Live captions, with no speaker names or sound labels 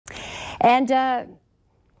And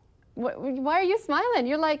why are you smiling?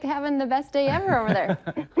 You're like having the best day ever over there.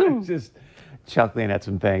 I'm just chuckling at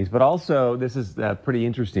some things, but also this is pretty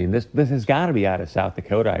interesting. This has got to be out of South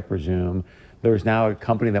Dakota, I presume. There's now a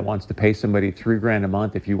company that wants to pay somebody $3 grand a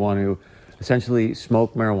month if you want to essentially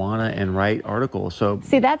smoke marijuana and write articles. So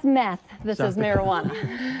see, that's meth. This is marijuana.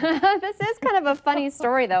 This is kind of a funny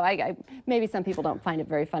story, though. Maybe some people don't find it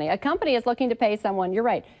very funny. A company is looking to pay someone, you're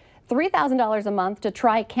right, $3,000 a month to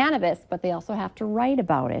try cannabis, but they also have to write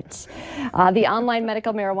about it. The online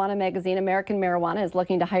medical marijuana magazine, American Marijuana, is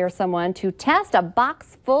looking to hire someone to test a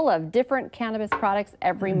box full of different cannabis products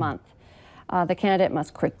every month. The candidate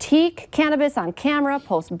must critique cannabis on camera,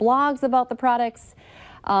 post blogs about the products.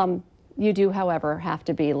 You do, however, have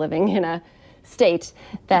to be living in a state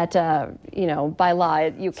that, you know, by law,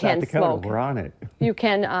 you can South Dakota, smoke. We're on it. You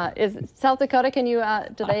can, is South Dakota, can you,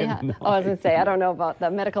 do they have, oh, I was going to say, I don't know about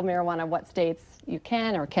the medical marijuana, what states you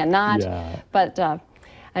can or cannot. Yeah. But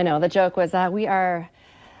I know the joke was we are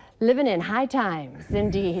living in high times,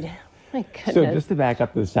 indeed. My goodness. So just to back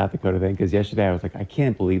up to the South Dakota thing, because yesterday I was like, I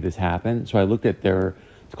can't believe this happened. So I looked at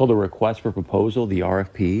it's called a request for proposal, the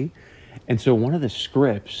RFP. And so one of the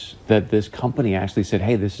scripts that this company actually said,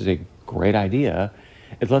 hey, this is a great idea,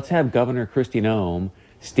 is let's have Governor Kristi Noem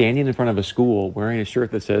standing in front of a school wearing a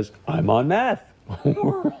shirt that says, I'm on meth.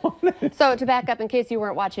 So to back up, in case you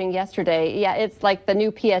weren't watching yesterday, yeah, it's like the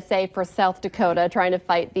new PSA for South Dakota trying to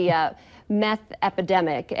fight the meth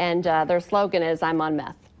epidemic. And their slogan is, I'm on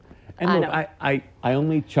meth. And look, I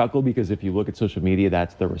only chuckle because if you look at social media,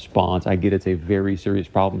 that's the response. I get it's a very serious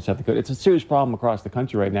problem in South Dakota. It's a serious problem across the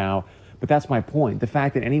country right now. But that's my point. The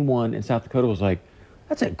fact that anyone in South Dakota was like,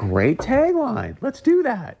 that's a great tagline. Let's do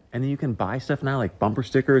that. And then you can buy stuff now, like bumper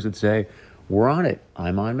stickers that say, we're on it.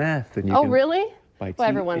 I'm on meth. And you oh, can really? Buy well,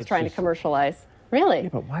 everyone's trying to commercialize. Really? Yeah,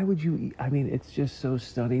 but why would you? I mean, it's just so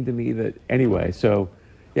stunning to me that, anyway. So,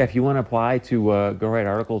 yeah, if you want to apply to go write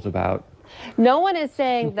articles about. No one is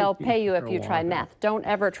saying they'll pay you if you try meth. Don't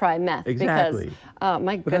ever try meth. Exactly. Because,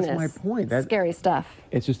 my goodness. But that's my point. Scary stuff.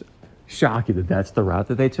 It's just shocking that that's the route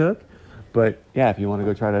that they took. But yeah, if you want to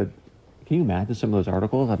go try to, can you imagine some of those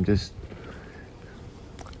articles? I'm just.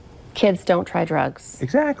 Kids don't try drugs.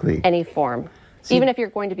 Exactly. Any form. See, even if you're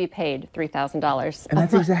going to be paid $3,000. And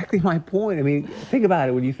that's exactly my point. I mean, think about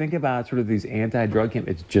it. When you think about sort of these anti-drug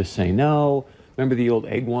campaigns, it's just say no. Remember the old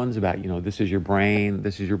egg ones about, you know, this is your brain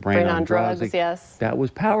on drugs. Like, yes. That was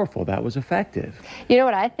powerful. That was effective. You know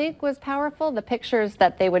what I think was powerful? The pictures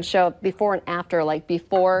that they would show before and after, like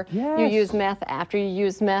before you use meth, after you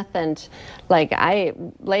use meth. And like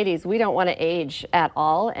ladies, we don't want to age at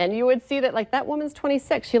all. And you would see that like that woman's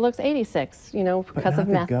 26. She looks 86, you know, because of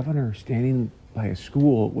meth. The governor standing by a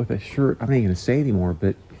school with a shirt. I'm not even going to say anymore,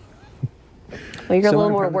 but. Well, you're a little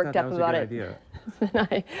more worked up about it.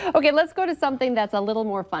 Okay, let's go to something that's a little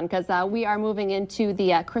more fun because we are moving into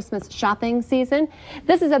the Christmas shopping season.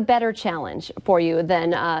 This is a better challenge for you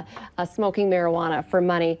than smoking marijuana for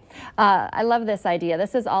money. I love this idea.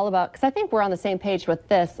 This is all about, because I think we're on the same page with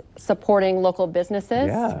this, supporting local businesses.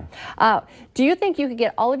 Yeah. Do you think you could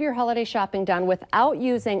get all of your holiday shopping done without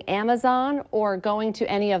using Amazon or going to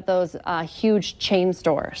any of those huge chain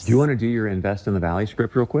stores? Do you want to do your Invest in the Valley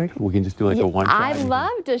script real quick? We can just do like a one shot. I'd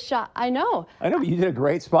love to shop. I know. I know, but you did a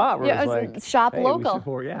great spot where yeah, it was like, shop hey, local.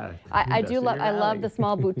 Support, yeah, I do love. I love the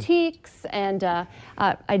small boutiques, and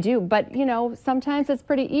I do. But you know, sometimes it's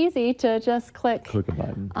pretty easy to just click a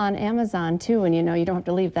button on Amazon too, and you know you don't have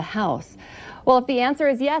to leave the house. Well, if the answer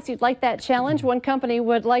is yes, you'd like that challenge. One company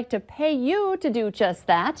would like to pay you to do just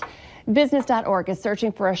that. Business.org is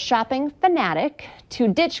searching for a shopping fanatic to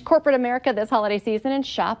ditch corporate America this holiday season and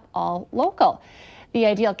shop all local. The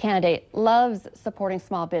ideal candidate loves supporting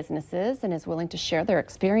small businesses and is willing to share their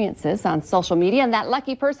experiences on social media, and that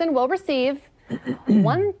lucky person will receive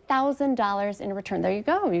 $1,000 in return. There you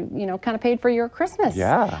go. You know, kind of paid for your Christmas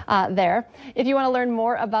there. If you want to learn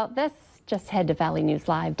more about this, just head to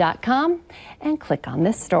valleynewslive.com and click on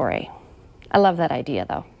this story. I love that idea,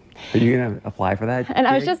 though. Are you going to apply for that? And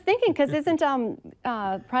I was just thinking, because isn't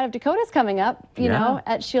Pride of Dakota's coming up, you know,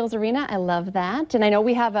 at Shields Arena? I love that. And I know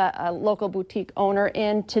we have a local boutique owner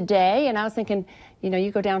in today, and I was thinking, you know,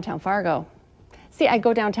 you go downtown Fargo. See, I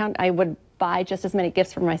go downtown, I would buy just as many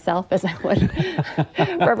gifts for myself as I would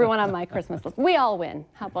for everyone on my Christmas list. We all win.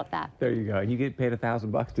 How about that? There you go. And you get paid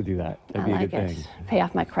 $1,000 to do that. That'd be a good thing. Pay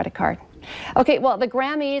off my credit card. Okay, well, the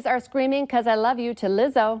Grammys are screaming "'Cause I Love You" to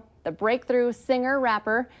Lizzo, the breakthrough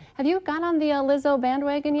singer-rapper. Have you gone on the Lizzo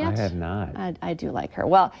bandwagon yet? I have not. I do like her.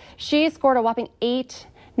 Well, she scored a whopping 8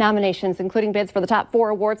 nominations, including bids for the top 4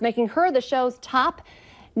 awards, making her the show's top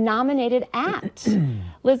nominated act.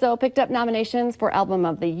 Lizzo picked up nominations for Album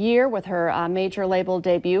of the Year with her major label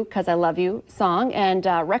debut, 'Cause I Love You song, and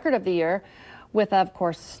Record of the Year with, of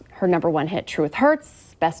course, her #1 hit, Truth Hurts.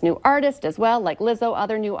 Best New Artist as well. Like Lizzo,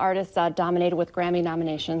 other new artists dominated with Grammy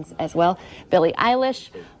nominations as well. Billie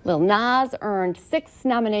Eilish, Lil Nas earned 6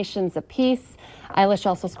 nominations apiece. Eilish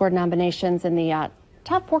also scored nominations in the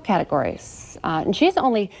top 4 categories. And she's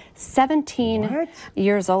only 17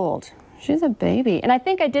 years old. She's a baby. And I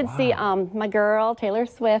think I did see my girl, Taylor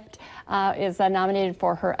Swift, is nominated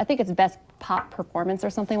for her, I think it's Best Pop Performance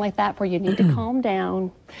or something like that, for You Need to Calm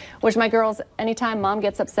Down. Which my girls, anytime mom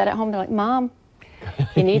gets upset at home, they're like, Mom,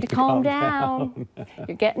 you need to calm down.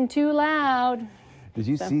 You're getting too loud. Did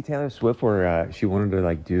you see Taylor Swift where she wanted to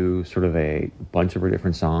like do sort of a bunch of her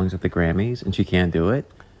different songs at the Grammys and she can't do it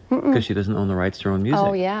because she doesn't own the rights to her own music?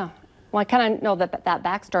 Oh, yeah. Well, I kind of know that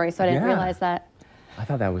backstory, so I didn't realize that. I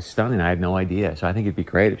thought that was stunning. I had no idea. So I think it'd be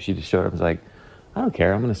great if she just showed up and was like, I don't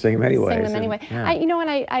care. I'm going to sing them anyway. Sing them anyway. Yeah. You know,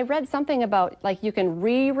 and I read something about like you can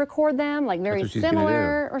re-record them, like very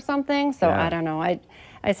similar or something. So I don't know. I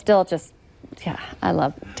still just, I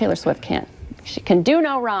love Taylor Swift. She can do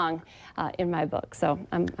no wrong in my book. So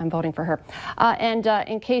I'm voting for her. And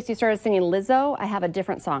in case you started singing Lizzo, I have a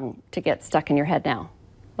different song to get stuck in your head now.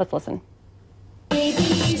 Let's listen. Baby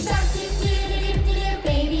shark,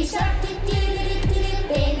 baby shark,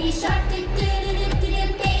 baby shark,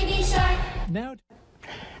 baby shark. Now.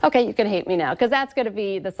 Okay, you can hate me now, because that's going to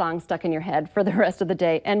be the song stuck in your head for the rest of the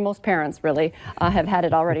day, and most parents really have had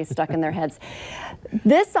it already stuck in their heads.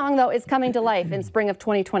 This song, though, is coming to life in spring of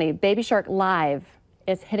 2020. Baby Shark Live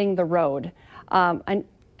is hitting the road.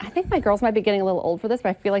 I think my girls might be getting a little old for this, but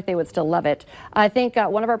I feel like they would still love it. I think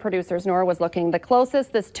one of our producers, Nora, was looking. The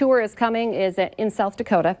closest this tour is coming is in South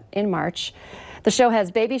Dakota in March. The show has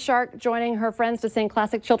Baby Shark joining her friends to sing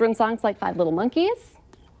classic children's songs like Five Little Monkeys.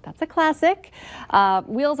 That's a classic.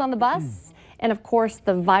 Wheels on the Bus. And of course,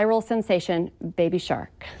 the viral sensation, Baby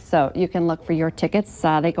Shark. So you can look for your tickets.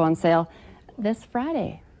 They go on sale this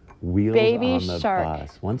Friday. Wheels Baby on the Shark.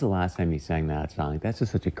 Bus. When's the last time you sang that song? That's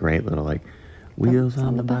just such a great little like, wheels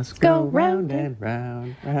on the bus go round and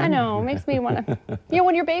round. I know, it makes me want to, you know,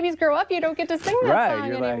 when your babies grow up, you don't get to sing that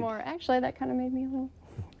song anymore. Like... Actually, that kind of made me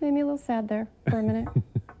a little sad there for a minute.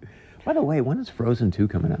 By the way, when is Frozen 2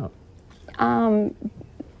 coming out?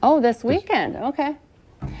 Oh, this weekend. Okay.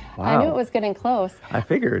 Wow. I knew it was getting close. I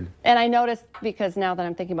figured. And I noticed, because now that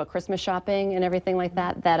I'm thinking about Christmas shopping and everything like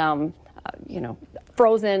that, that, you know,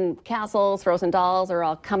 Frozen castles, Frozen dolls are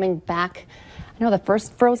all coming back. I know the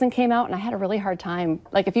first Frozen came out and I had a really hard time.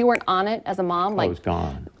 Like if you weren't on it as a mom, like. Oh, it was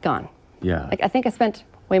gone. Gone. Yeah. Like I think I spent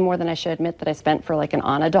way more than I should admit that I spent for like an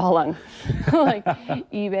Anna doll on like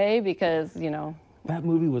eBay, because, you know. That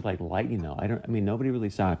movie was like lightning though. I mean, nobody really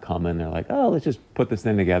saw it coming. They're like, oh, let's just put this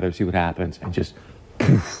thing together, see what happens. And just,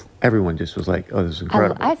 poof, everyone just was like, oh, this is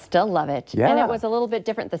incredible. I still love it. Yeah. And it was a little bit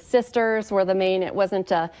different. The sisters were the main, it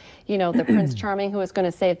wasn't, you know, the Prince Charming who was going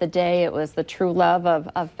to save the day. It was the true love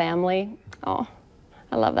of family. Oh,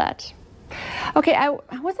 I love that. Okay, I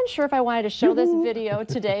wasn't sure if I wanted to show this video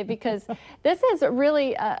today, because this is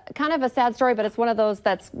really kind of a sad story, but it's one of those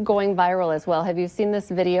that's going viral as well. Have you seen this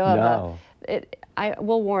video? No. I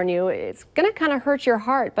will warn you, it's going to kind of hurt your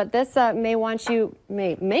heart, but this may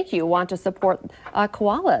make you want to support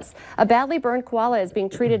koalas. A badly burned koala is being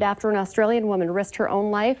treated after an Australian woman risked her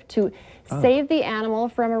own life to save the animal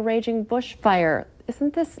from a raging bushfire.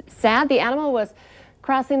 Isn't this sad? The animal was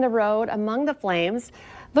crossing the road among the flames.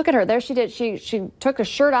 Look at her. There she did. She took a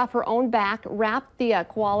shirt off her own back, wrapped the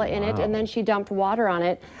koala in it, and then she dumped water on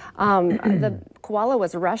it. The koala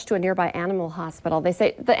was rushed to a nearby animal hospital. They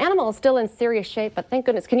say the animal is still in serious shape, but thank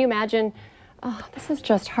goodness. Can you imagine? Oh, this is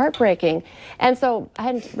just heartbreaking. And so I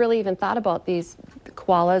hadn't really even thought about these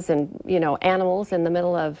koalas and, you know, animals in the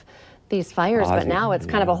middle of these fires, but now it's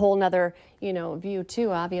kind of a whole nother, you know, view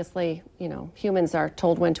too. Obviously, you know, humans are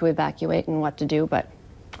told when to evacuate and what to do, but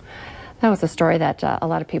that was a story that a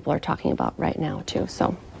lot of people are talking about right now, too.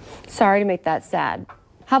 So sorry to make that sad.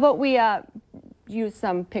 How about we use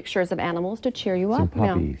some pictures of animals to cheer you up? Some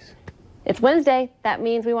puppies. It's Wednesday. That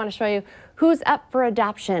means we want to show you who's up for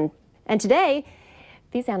adoption. And today,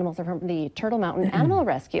 these animals are from the Turtle Mountain Animal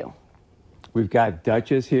Rescue. We've got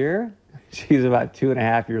Duchess here. She's about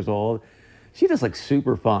 2.5 years old. She just looks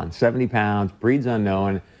super fun, 70 pounds, breeds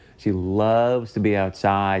unknown. She loves to be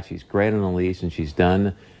outside. She's great on a leash, and she's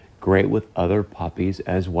done great with other puppies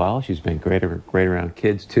as well. She's been great around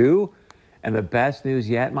kids too. And the best news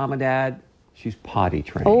yet, Mom and Dad, she's potty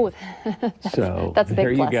trained. Oh, that's a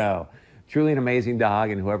big plus. You go. Truly an amazing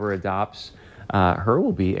dog, and whoever adopts her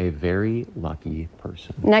will be a very lucky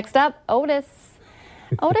person. Next up, Otis.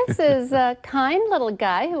 Otis is a kind little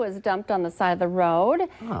guy who was dumped on the side of the road.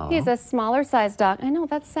 Oh. He's a smaller sized dog. I know,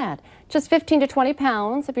 that's sad. Just 15 to 20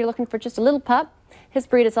 pounds if you're looking for just a little pup. His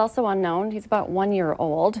breed is also unknown. He's about 1 year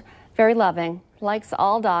old. Very loving, likes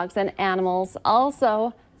all dogs and animals,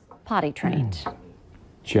 also potty trained.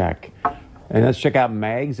 Check. And let's check out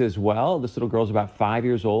Megs as well. This little girl's about 5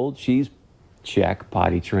 years old. She's check,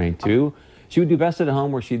 potty trained too. She would do best at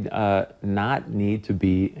home where she'd not need to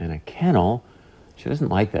be in a kennel. She doesn't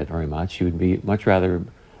like that very much. She would much rather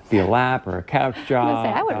be a lap or a couch job. I'm gonna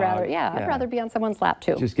say, I would rather, I'd rather be on someone's lap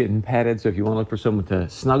too. Just getting petted. So if you want to look for someone to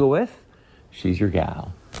snuggle with, she's your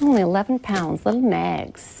gal. Only 11 pounds, little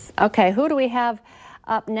Megs. Okay, who do we have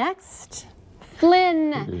up next?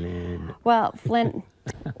 Flynn. Well, Flynn,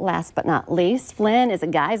 last but not least, Flynn is a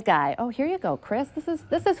guy's guy. Oh, here you go, Chris.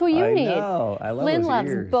 This is who you need. I know. I love Flynn those loves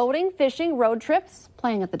ears. boating, fishing, road trips,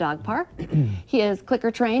 playing at the dog park. He is clicker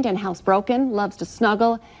trained and housebroken, loves to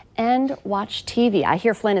snuggle and watch TV. I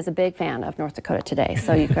hear Flynn is a big fan of North Dakota Today,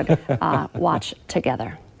 so you could watch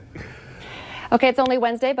together. Okay, it's only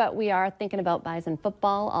Wednesday, but we are thinking about Bison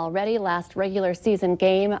football already. Last regular season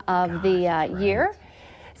game of the year.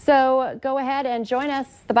 So go ahead and join us.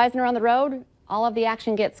 The Bison are on the road. All of the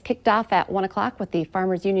action gets kicked off at 1 o'clock with the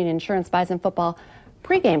Farmers Union Insurance Bison football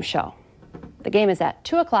pregame show. The game is at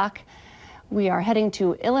 2 o'clock. We are heading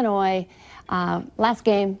to Illinois. Last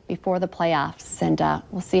game before the playoffs, and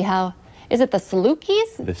we'll see how. Is it the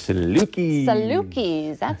Salukis? The Salukis.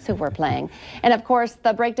 Salukis, that's who we're playing. And of course,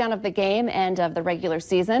 the breakdown of the game and of the regular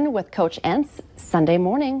season with Coach Entz Sunday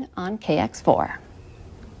morning on KX4.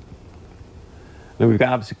 Then we've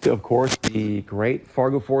got, of course, the great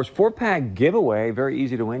Fargo Forest 4-pack giveaway. Very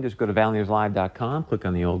easy to win. Just go to valleynews.live.com, click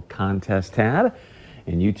on the old contest tab,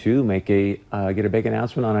 and you too get a big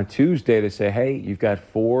announcement on a Tuesday to say, hey, you've got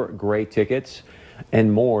 4 great tickets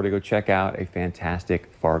and more to go check out a fantastic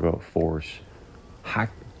Fargo Forest I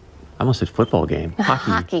almost said football game.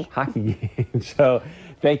 Hockey game. So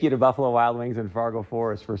thank you to Buffalo Wild Wings and Fargo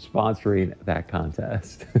Forest for sponsoring that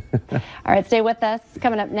contest. All right, stay with us.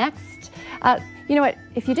 Coming up next, you know what?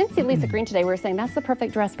 If you didn't see Lisa Green today, we were saying that's the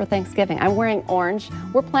perfect dress for Thanksgiving. I'm wearing orange.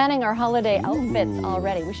 We're planning our holiday outfits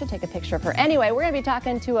already. We should take a picture of her. Anyway, we're going to be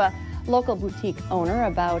talking to a local boutique owner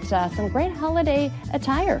about some great holiday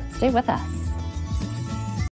attire. Stay with us.